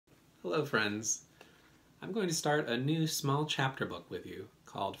Hello friends. I'm going to start a new small chapter book with you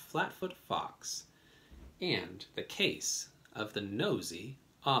called Flatfoot Fox and the Case of the Nosy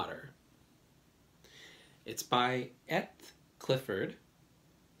Otter. It's by Eth Clifford,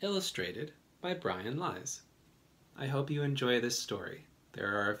 illustrated by Brian Lies. I hope you enjoy this story.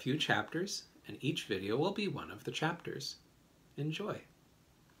 There are a few chapters and each video will be one of the chapters. Enjoy.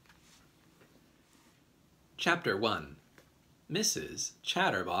 Chapter 1. Mrs.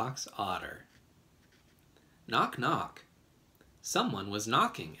 Chatterbox Otter. Knock, knock. Someone was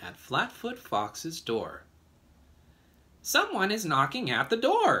knocking at Flatfoot Fox's door. "Someone is knocking at the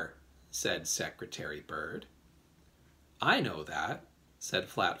door," said Secretary Bird. "I know that," said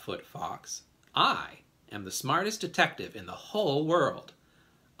Flatfoot Fox. "I am the smartest detective in the whole world.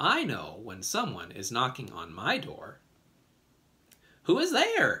 I know when someone is knocking on my door." "Who is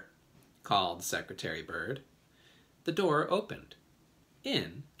there?" called Secretary Bird. The door opened.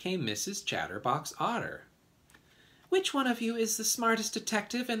 In came Mrs. Chatterbox Otter. "Which one of you is the smartest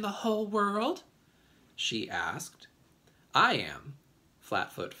detective in the whole world?" she asked. "I am,"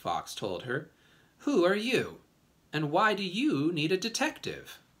 Flatfoot Fox told her. "Who are you? And why do you need a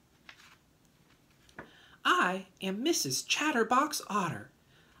detective?" "I am Mrs. Chatterbox Otter.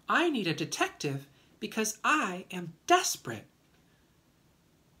 I need a detective because I am desperate."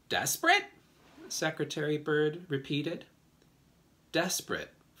 "Desperate?" Secretary Bird repeated.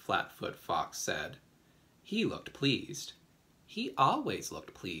 "Desperate," Flatfoot Fox said. He looked pleased. He always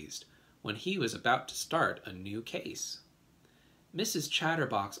looked pleased when he was about to start a new case. Mrs.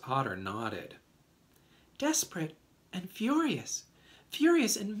 Chatterbox Otter nodded. "Desperate and furious,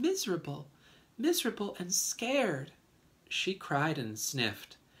 furious and miserable, miserable and scared." She cried and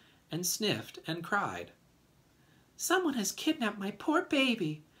sniffed and cried. "Someone has kidnapped my poor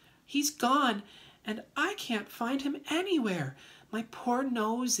baby. He's gone, and I can't find him anywhere. My poor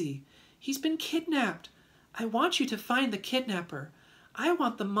Nosy. He's been kidnapped. I want you to find the kidnapper. I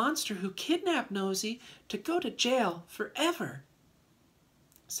want the monster who kidnapped Nosy to go to jail forever."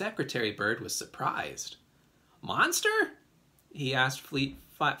 Secretary Bird was surprised. "Monster?" he asked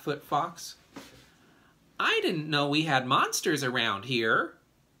Flatfoot Fox. "I didn't know we had monsters around here."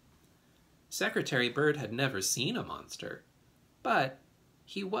 Secretary Bird had never seen a monster, but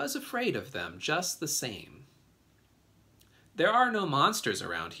he was afraid of them just the same. "There are no monsters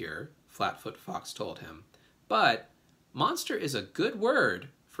around here," Flatfoot Fox told him, "but monster is a good word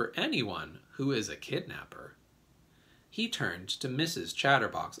for anyone who is a kidnapper." He turned to Mrs.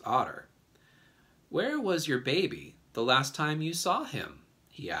 Chatterbox Otter. "Where was your baby the last time you saw him?"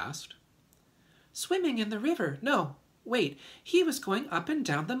 he asked. "Swimming in the river. No, wait, he was going up and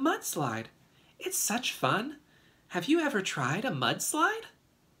down the mudslide. It's such fun. Have you ever tried a mudslide?"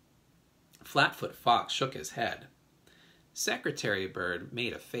 Flatfoot Fox shook his head. Secretary Bird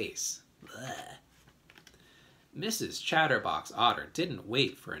made a face. Bleh. Mrs. Chatterbox Otter didn't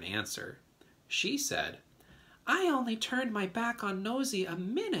wait for an answer. She said, "I only turned my back on Nosy a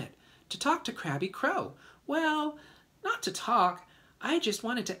minute to talk to Crabby Crow. Well, not to talk. I just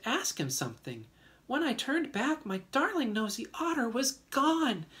wanted to ask him something. When I turned back, my darling Nosy Otter was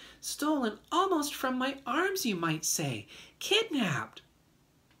gone. Stolen almost from my arms, you might say. Kidnapped."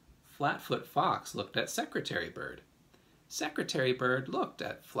 Flatfoot Fox looked at Secretary Bird. Secretary Bird looked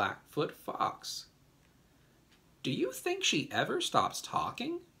at Flatfoot Fox. "Do you think she ever stops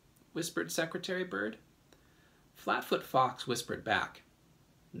talking?" whispered Secretary Bird. Flatfoot Fox whispered back,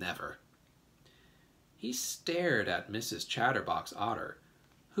 "Never." He stared at Mrs. Chatterbox Otter,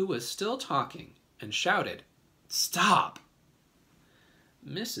 who was still talking, and shouted, "Stop!"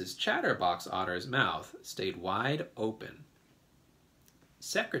 Mrs. Chatterbox Otter's mouth stayed wide open.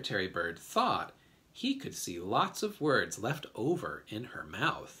 Secretary Bird thought he could see lots of words left over in her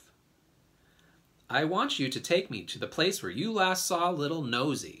mouth. "I want you to take me to the place where you last saw little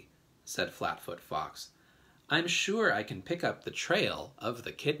Nosy," said Flatfoot Fox. "I'm sure I can pick up the trail of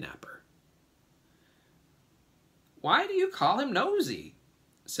the kidnapper." "Why do you call him Nosy?"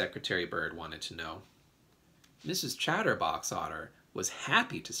 Secretary Bird wanted to know. Mrs. Chatterbox Otter was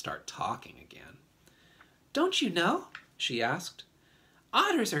happy to start talking again. "Don't you know?" she asked.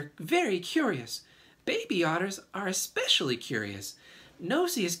 "Otters are very curious. Baby otters are especially curious.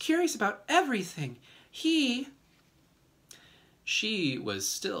 Nosy is curious about everything. She was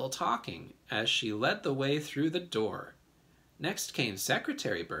still talking as she led the way through the door. Next came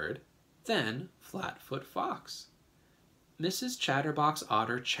Secretary Bird, then Flatfoot Fox. Mrs. Chatterbox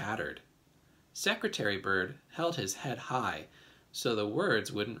Otter chattered. Secretary Bird held his head high so the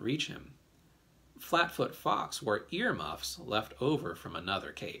words wouldn't reach him. Flatfoot Fox wore earmuffs left over from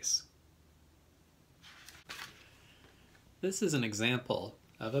another case. This is an example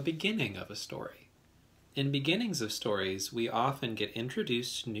of a beginning of a story. In beginnings of stories, we often get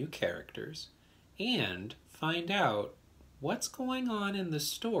introduced to new characters and find out what's going on in the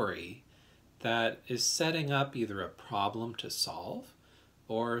story that is setting up either a problem to solve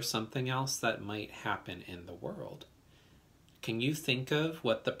or something else that might happen in the world. Can you think of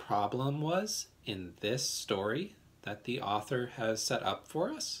what the problem was in this story that the author has set up for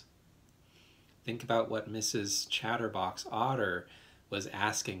us? Think about what Mrs. Chatterbox Otter was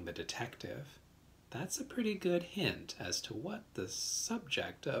asking the detective. That's a pretty good hint as to what the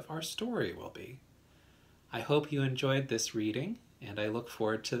subject of our story will be. I hope you enjoyed this reading, and I look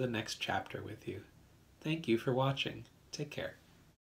forward to the next chapter with you. Thank you for watching. Take care.